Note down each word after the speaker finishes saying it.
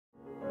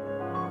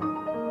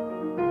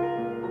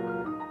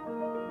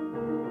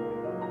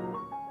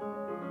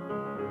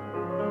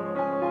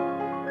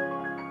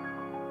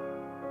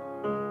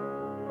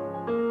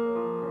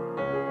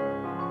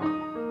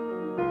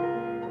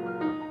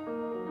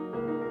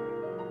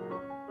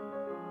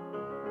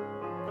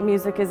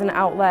Music is an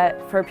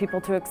outlet for people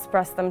to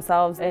express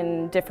themselves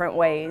in different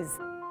ways.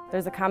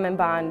 There's a common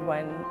bond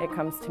when it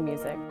comes to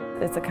music.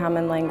 It's a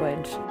common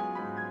language.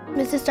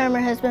 Mrs.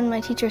 Starmer has been my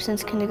teacher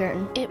since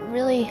kindergarten. It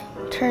really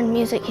turned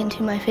music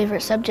into my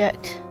favorite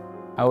subject.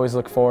 I always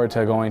look forward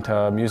to going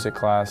to music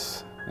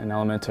class in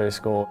elementary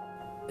school.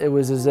 It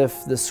was as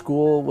if the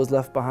school was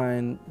left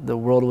behind, the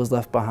world was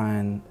left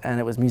behind, and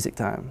it was music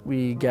time.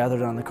 We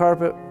gathered on the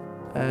carpet,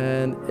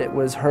 and it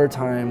was her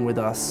time with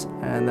us,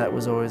 and that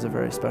was always a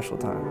very special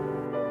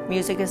time.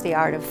 Music is the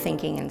art of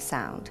thinking and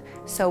sound.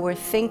 So we're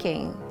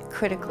thinking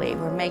critically,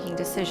 we're making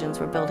decisions,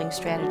 we're building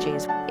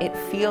strategies. It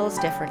feels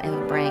different in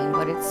the brain,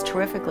 but it's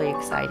terrifically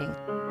exciting.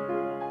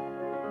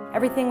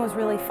 Everything was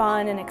really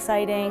fun and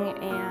exciting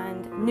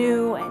and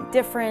new and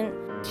different.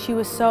 She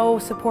was so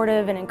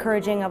supportive and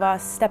encouraging of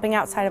us stepping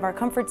outside of our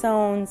comfort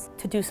zones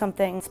to do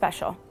something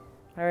special.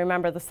 I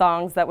remember the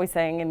songs that we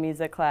sang in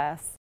music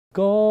class.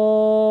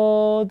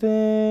 Golden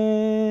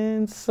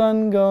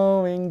sun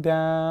going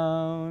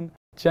down,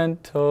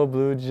 gentle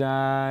blue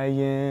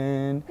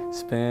giant,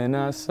 spin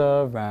us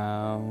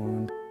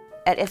around.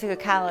 At Ithaca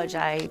College,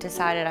 I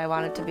decided I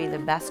wanted to be the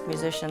best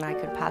musician I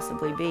could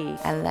possibly be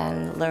and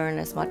then learn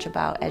as much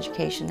about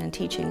education and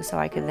teaching so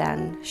I could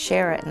then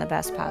share it in the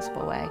best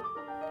possible way.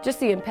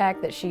 Just the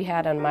impact that she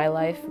had on my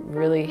life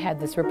really had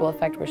this ripple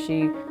effect where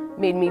she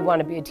made me want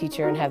to be a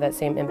teacher and have that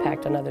same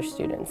impact on other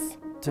students.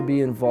 To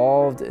be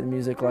involved in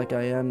music like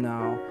I am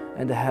now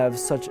and to have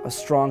such a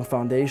strong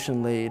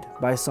foundation laid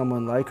by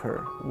someone like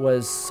her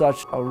was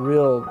such a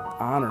real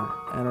honor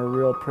and a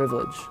real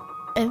privilege.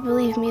 I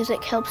believe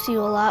music helps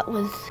you a lot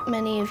with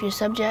many of your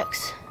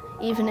subjects,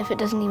 even if it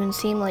doesn't even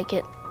seem like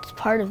it's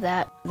part of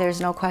that. There's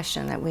no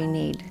question that we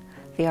need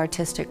the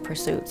artistic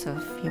pursuits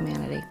of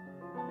humanity.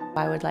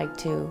 I would like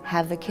to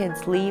have the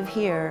kids leave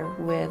here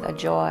with a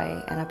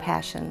joy and a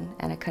passion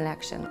and a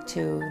connection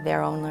to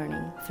their own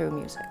learning through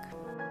music.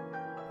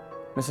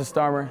 Mrs.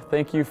 Starmer,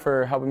 thank you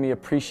for helping me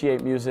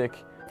appreciate music.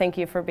 Thank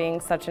you for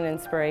being such an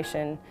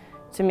inspiration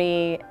to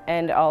me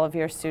and all of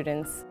your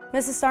students.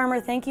 Mrs.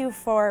 Starmer, thank you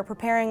for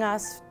preparing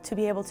us to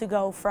be able to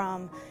go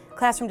from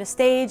classroom to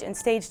stage and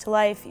stage to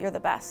life. You're the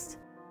best.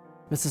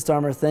 Mrs.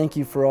 Starmer, thank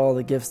you for all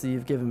the gifts that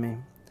you've given me.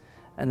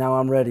 And now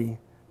I'm ready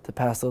to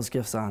pass those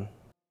gifts on.